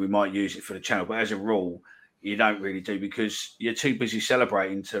 maybe we might use it for the channel. But as a rule, you don't really do because you're too busy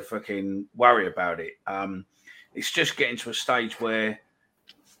celebrating to fucking worry about it. It's just getting to a stage where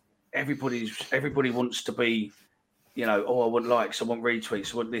everybody wants to be, I want likes, I want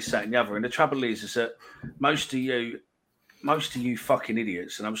retweets, I want this, that, and the other. And the trouble is that most of you fucking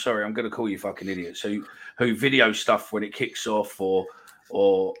idiots, and I'm sorry, I'm going to call you fucking idiots, who video stuff when it kicks off or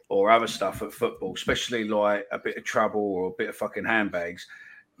other stuff at football, especially like a bit of trouble or a bit of fucking handbags.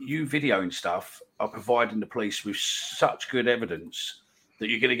 You videoing stuff are providing the police with such good evidence that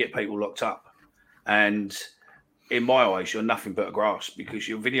you're going to get people locked up. And in my eyes, you're nothing but a grass because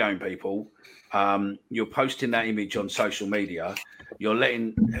you're videoing people. You're posting that image on social media. You're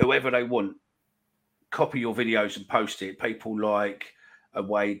letting whoever they want copy your videos and post it. People like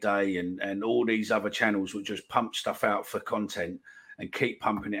Away Day and all these other channels will just pump stuff out for content and keep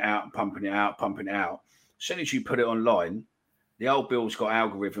pumping it out and pumping it out, pumping it out. As soon as you put it online, the old Bill's got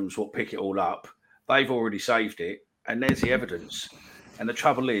algorithms what pick it all up. They've already saved it, and there's the evidence. And the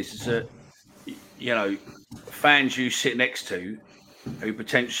trouble is that, fans you sit next to who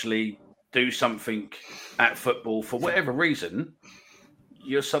potentially do something at football for whatever reason,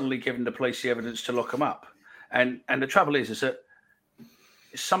 you're suddenly giving the police the evidence to lock them up. And the trouble is that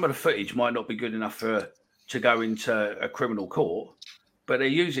some of the footage might not be good enough to go into a criminal court, but they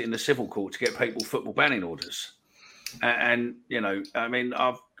use it in the civil court to get people football banning orders. And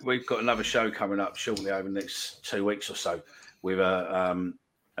we've got another show coming up shortly over the next 2 weeks or so with a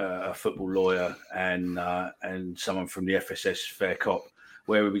football lawyer and someone from the FSS Fair Cop,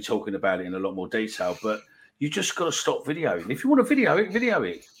 where we'll be talking about it in a lot more detail. But you just got to stop videoing. If you want to video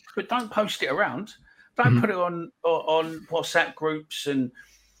it, but don't post it around. Don't put it on WhatsApp groups and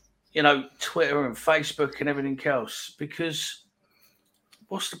Twitter and Facebook and everything else, because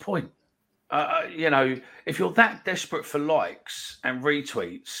what's the point? If you're that desperate for likes and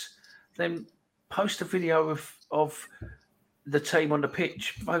retweets, then post a video of the team on the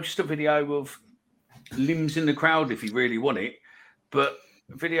pitch. Post a video of limbs in the crowd if you really want it. But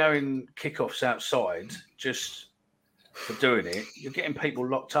videoing kickoffs outside just for doing it, you're getting people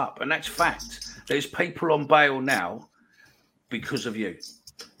locked up. And that's fact. There's people on bail now because of you.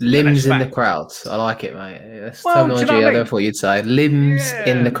 Limbs in the crowd. I like it, mate. That's terminology I never thought you'd say. Limbs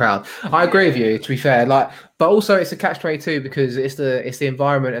in the crowd. I agree with you, to be fair. But also it's a catch-22 because it's the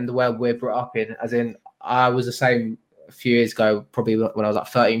environment and the world we're brought up in. As in, I was the same a few years ago, probably when I was like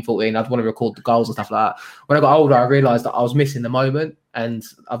 13, 14. I'd want to record the goals and stuff like that. When I got older, I realised that I was missing the moment, and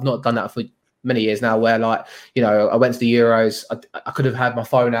I've not done that for many years now, where I went to the Euros, I could have had my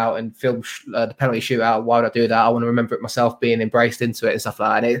phone out and filmed the penalty shootout. Why would I do that? I want to remember it myself, being embraced into it and stuff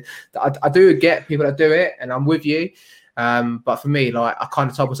like that. And I do get people that do it, and I'm with you. But for me, I kind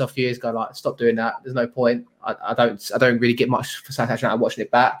of told myself a few years ago, stop doing that. There's no point. I don't really get much satisfaction out of watching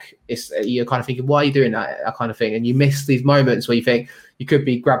it back. You're kind of thinking, why are you doing that kind of thing? And you miss these moments where you think you could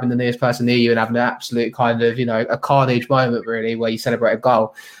be grabbing the nearest person near you and having an absolute kind of, a carnage moment, really, where you celebrate a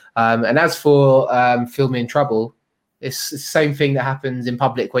goal. And as for filming trouble, it's the same thing that happens in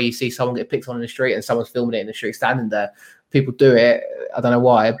public where you see someone get picked on in the street and someone's filming it in the street standing there. People do it. I don't know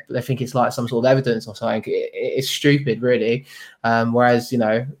why, but they think it's like some sort of evidence or something. It's stupid, really. Whereas,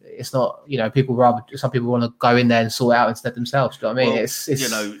 it's not, some people want to go in there and sort it out instead themselves. Do you know what I mean?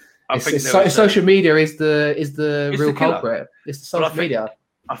 Social media is the real culprit. It's the social media.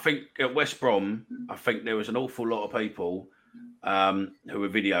 I think at West Brom, there was an awful lot of people who were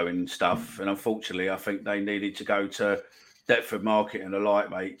videoing stuff, and unfortunately I think they needed to go to Deptford Market and the like,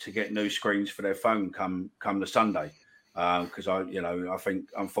 mate, to get new screens for their phone come the Sunday, because I think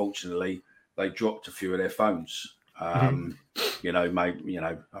unfortunately they dropped a few of their phones. I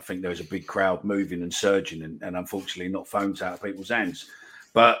think there was a big crowd moving and surging, and unfortunately not phones out of people's hands.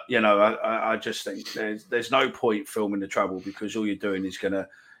 But I just think there's no point filming the trouble, because all you're doing is gonna,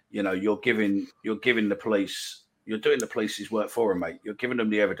 you're giving the police. You're doing the police's work for them, mate. You're giving them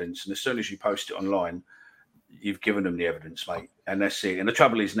the evidence, and as soon as you post it online, you've given them the evidence, mate. And that's it. And the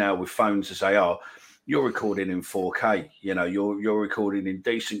trouble is now with phones as they are, you're recording in 4K. You're recording in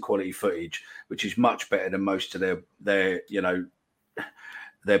decent quality footage, which is much better than most of their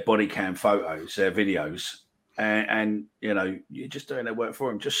their body cam photos, their videos, and you know, you're just doing their work for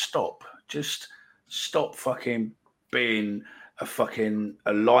them. Just stop fucking being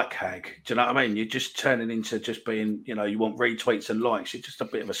a like hag. Do you know what I mean? You're just turning into just being, you know, you want retweets and likes. You're just a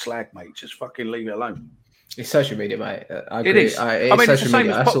bit of a slag, mate. Just fucking leave it alone. It's social media, mate. It is. I mean, social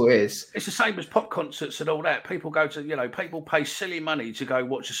media. That's all it is. It's the same as pop concerts and all that. People go to, you know, people pay silly money to go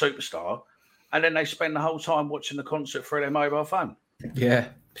watch a superstar, and then they spend the whole time watching the concert through their mobile phone. Yeah,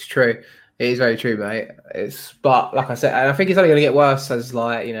 it's true. It is very true, mate. But like I said, and I think it's only going to get worse as,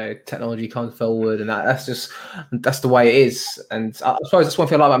 like, you know, technology comes forward, and that's the way it is. And I suppose that's one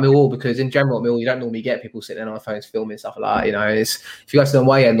thing I like about Millwall, because in general at Millwall you don't normally get people sitting on their phones filming stuff like that. You know, if you go to the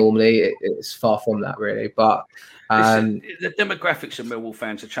away end normally, it's far from that really. But the demographics of Millwall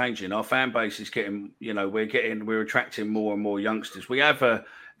fans are changing. Our fan base is getting, you know, we're attracting more and more youngsters. We have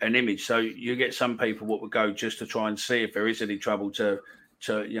an image, so you get some people what would go just to try and see if there is any trouble to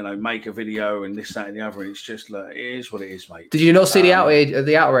you know, make a video and this, that, and the other. And it's just like, it is what it is, mate. Did you not see the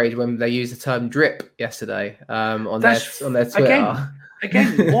outrage when they used the term drip yesterday on their Twitter?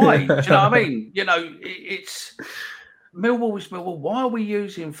 Again, why? Do you know what I mean? You know, it's Millwall is Millwall. Why are we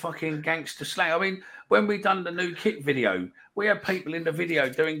using fucking gangster slang? I mean, when we done the new kit video, we had people in the video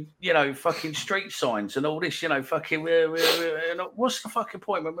doing, you know, fucking street signs and all this, you know, fucking. What's the fucking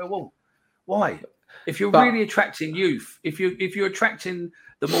point with Millwall? Why? If you're really attracting youth, if you're attracting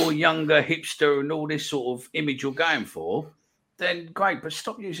the more younger hipster and all this sort of image you're going for, then great. But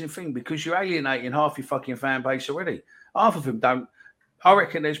stop using thing, because you're alienating half your fucking fan base already. Half of them don't. I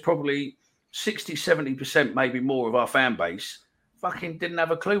reckon there's probably 60, 70%, maybe more of our fan base fucking didn't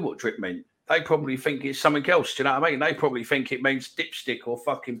have a clue what drip meant. They probably think it's something else. Do you know what I mean? They probably think it means dipstick or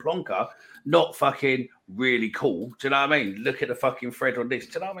fucking plonker, not fucking really cool. Do you know what I mean? Look at the fucking thread on this.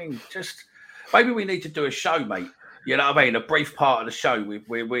 Do you know what I mean? Just maybe we need to do a show, mate. You know what I mean? A brief part of the show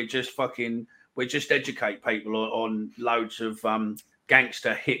where we just educate people on loads of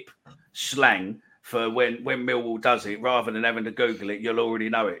gangster hip slang for when Millwall does it, rather than having to Google it. You'll already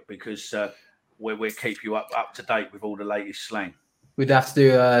know it, because we'll keep you up to date with all the latest slang. We'd have to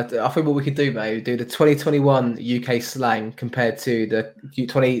do. I think what we could do, mate, we'd do the 2021 UK slang compared to the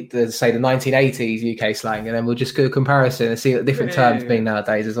 1980s UK slang, and then we'll just do a comparison and see what different terms mean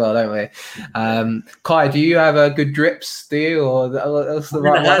nowadays as well, don't we? Kai, do you have good drips? Do you, or that's the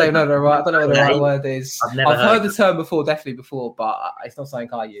right? I don't know the right. I don't know what the right word is. I've heard the term definitely before, but it's not something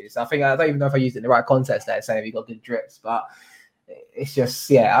I use. I don't even know if I used it in the right context there, saying you got good drips, but. It's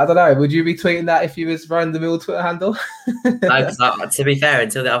just, I don't know. Would you be tweeting that if you was running the Mill Twitter handle? No, because to be fair,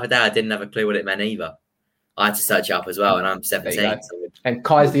 until the other day, I didn't have a clue what it meant either. I had to search it up as well, and I'm 17. And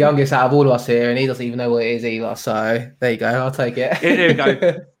Kai's the youngest out of all of us here, and he doesn't even know what it is either. So there you go. I'll take it. Here we go.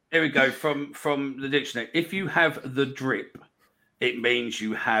 Here we go. From the dictionary. If you have the drip, it means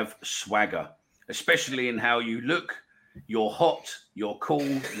you have swagger, especially in how you look. You're hot. You're cool.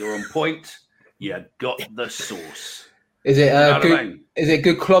 You're on point. You got the sauce. Is it good? Is it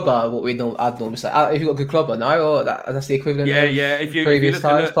good clobber? What I'd normally say. If you got good clobber, no, or that's the equivalent. Yeah. If you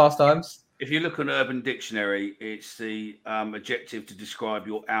past times. If you look on Urban Dictionary, it's the adjective to describe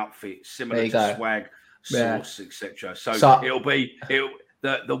your outfit, similar to swag, sauce, etc. So it'll be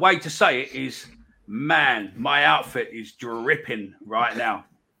the way to say it is, man, my outfit is dripping right now.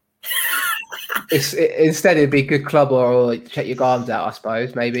 Instead, it'd be good club or check your arms out, I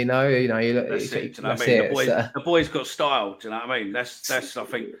suppose. Maybe no, you know. The boy's got style. Do you know what I mean? That's. I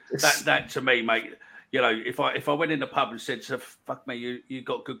think that to me, mate. You know, if I went in the pub and said, "Fuck me, you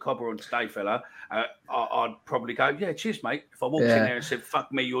got good cobber on today, fella," I'd probably go, "Yeah, cheers, mate." If I walked in there and said,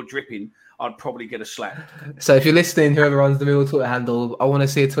 "Fuck me, you're dripping," I'd probably get a slap. So if you're listening, whoever runs the Mill Twitter handle, I want to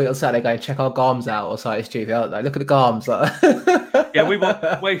see a tweet on Saturday going, check our garms out or something stupid. Look at the garms.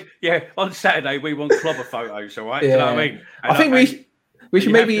 On Saturday we want clobber photos, all right? Yeah. You know what I mean? And I think we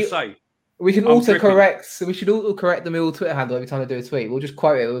should maybe say, we should auto-correct. So we should auto-correct the Mill Twitter handle every time I do a tweet. We'll just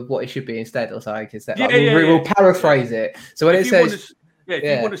quote it with what it should be instead or something. We'll paraphrase it. So when it says... If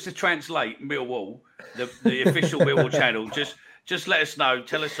you want us to translate Millwall, the official Millwall channel, just let us know.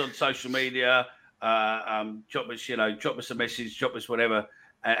 Tell us on social media. Drop us a message. Drop us whatever,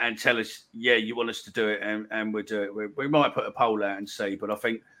 and tell us. Yeah, you want us to do it, and we'll do it. We might put a poll out and see. But I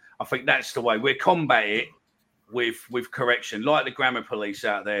think that's the way we combat it with correction, like the grammar police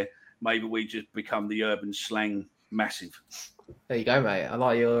out there. Maybe we just become the urban slang massive. There you go, mate. I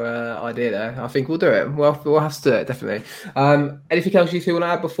like your idea there. I think we'll do it. We'll have to do it, definitely. Anything else you two want to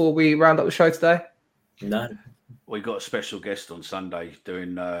add before we round up the show today? No. We got a special guest on Sunday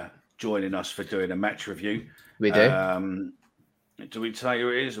joining us for doing a match review. We do. Do we tell you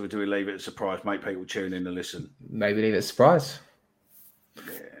who it is, or do we leave it a surprise? Make people tune in to listen. Maybe leave it a surprise.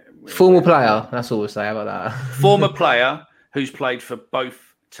 Former player. That's all we'll say about that. Former player who's played for both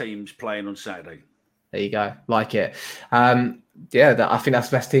teams playing on Saturday. There you go. Like it. I think that's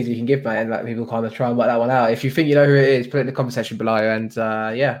the best teaser you can give, mate, and let people kind of try and work that one out. If you think you know who it is, put it in the comment section below. And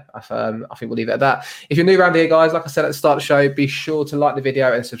I think we'll leave it at that. If you're new around here, guys, like I said at the start of the show, be sure to like the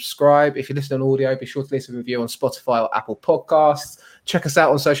video and subscribe. If you're listening on audio, be sure to listen to a review on Spotify or Apple Podcasts. Check us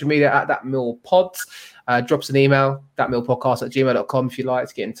out on social media at ThatMillPod. Drop us an email, thatmillpodcast@gmail.com if you'd like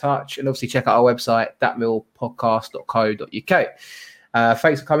to get in touch. And obviously check out our website, thatmillpodcast.co.uk.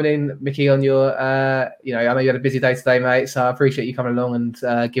 Thanks for coming in, Mickey, on your, I know you had a busy day today, mate, so I appreciate you coming along and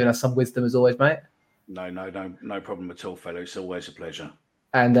giving us some wisdom as always, mate. No problem at all, fellow. It's always a pleasure.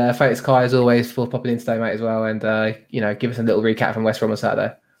 And thanks, Kai, as always, for popping in today, mate, as well, and, give us a little recap from West Brom on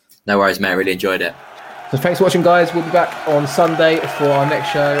Saturday. No worries, mate. Really enjoyed it. So thanks for watching, guys. We'll be back on Sunday for our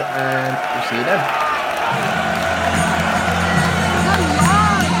next show, and we'll see you then.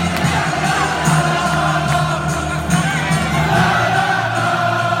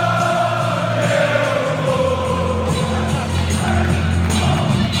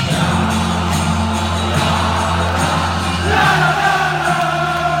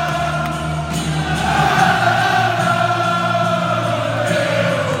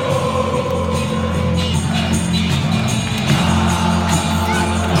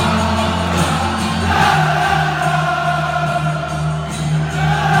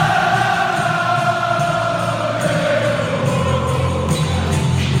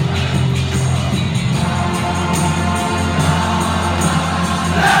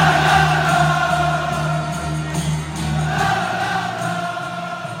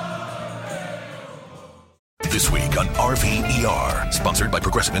 Sponsored by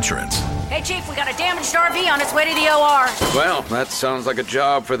Progressive Insurance. Hey, Chief, we got a damaged RV on its way to the OR. Well, that sounds like a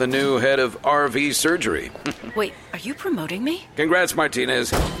job for the new head of RV surgery. Wait, are you promoting me? Congrats, Martinez.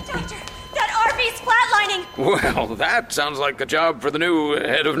 Doctor, that RV's flatlining. Well, that sounds like a job for the new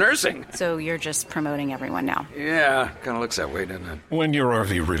head of nursing. So you're just promoting everyone now? Yeah, kind of looks that way, doesn't it? When your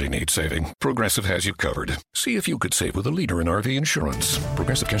RV really needs saving, Progressive has you covered. See if you could save with a leader in RV insurance.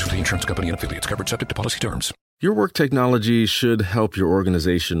 Progressive Casualty Insurance Company and affiliates, covered subject to policy terms. Your work technology should help your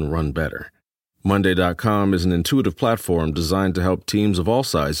organization run better. Monday.com is an intuitive platform designed to help teams of all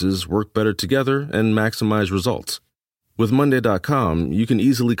sizes work better together and maximize results. With Monday.com, you can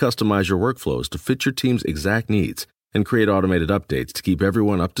easily customize your workflows to fit your team's exact needs and create automated updates to keep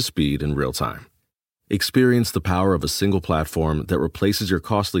everyone up to speed in real time. Experience the power of a single platform that replaces your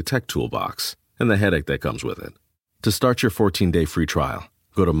costly tech toolbox and the headache that comes with it. To start your 14-day free trial,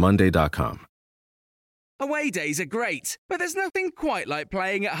 go to Monday.com. Away days are great, but there's nothing quite like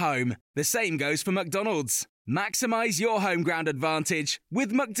playing at home. The same goes for McDonald's. Maximise your home ground advantage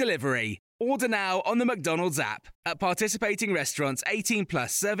with McDelivery. Order now on the McDonald's app. At participating restaurants, 18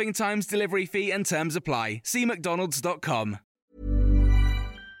 plus serving times, delivery fee and terms apply. See mcdonalds.com.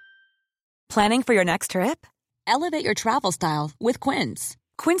 Planning for your next trip? Elevate your travel style with Quince.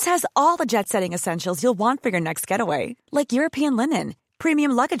 Quince has all the jet-setting essentials you'll want for your next getaway, like European linen,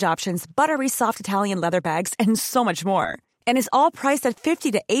 premium luggage options, buttery soft Italian leather bags, and so much more. And is all priced at 50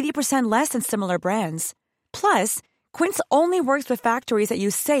 to 80% less than similar brands. Plus, Quince only works with factories that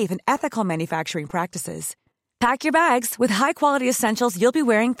use safe and ethical manufacturing practices. Pack your bags with high-quality essentials you'll be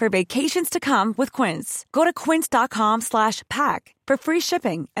wearing for vacations to come with Quince. Go to quince.com/pack for free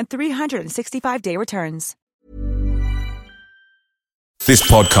shipping and 365-day returns. This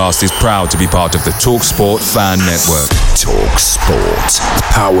podcast is proud to be part of the TalkSport Fan Network. TalkSport.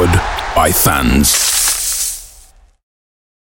 Powered by fans.